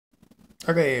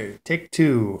Okay, take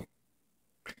two.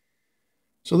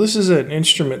 So this is an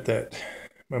instrument that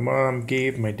my mom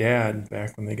gave my dad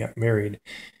back when they got married,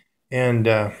 and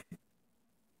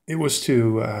it was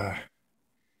to uh,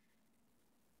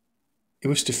 it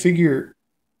was to figure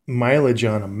mileage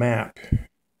on a map,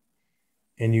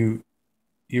 and you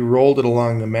rolled it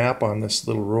along the map on this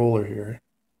little roller here.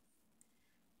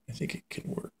 I think it can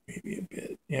work maybe a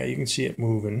bit. Yeah, you can see it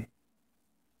moving.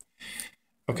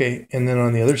 Okay, and then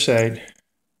on the other side, of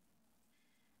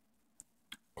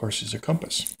course, is a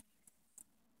compass.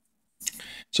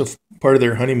 So part of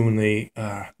their honeymoon, they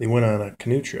went on a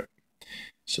canoe trip.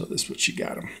 So this is what she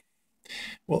got them.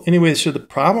 Well, anyway, so the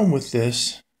problem with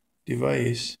this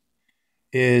device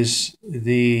is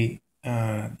the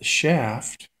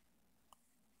shaft.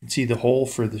 You can see the hole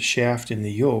for the shaft in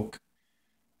the yoke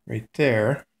right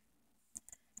there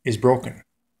is broken.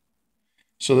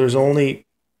 So there's only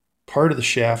part of the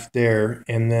shaft there,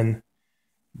 and then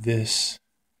this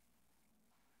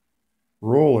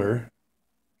roller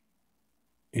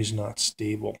is not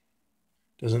stable.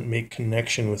 Doesn't make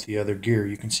connection with the other gear.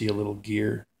 You can see a little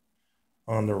gear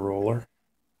on the roller.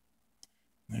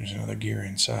 There's another gear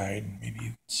inside. Maybe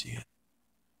you can see it.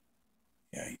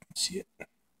 Yeah, you can see it.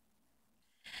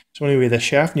 So anyway, the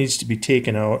shaft needs to be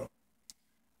taken out.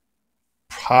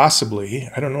 Possibly.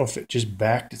 I don't know if it just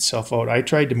backed itself out. I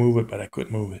tried to move it, but I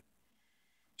couldn't move it.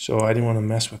 So I didn't want to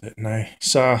mess with it. And I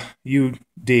saw you,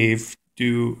 Dave,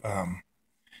 do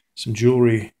some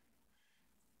jewelry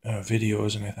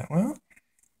videos, and I thought, well,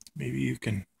 maybe you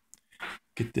can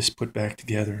get this put back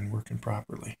together and working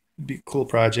properly. It'd be a cool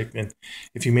project, and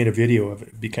if you made a video of it,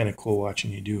 it'd be kind of cool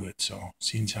watching you do it. So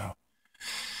seems how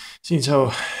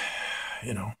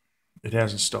it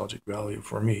has nostalgic value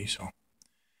for me. So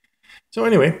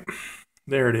anyway,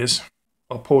 there it is.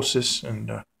 I'll post this, and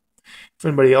if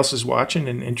anybody else is watching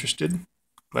and interested,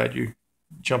 glad you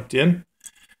jumped in.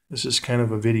 This is kind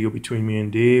of a video between me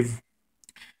and Dave,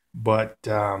 but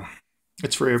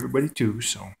it's for everybody too.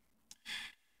 So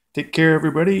take care,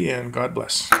 everybody, and God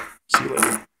bless. See you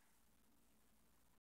later.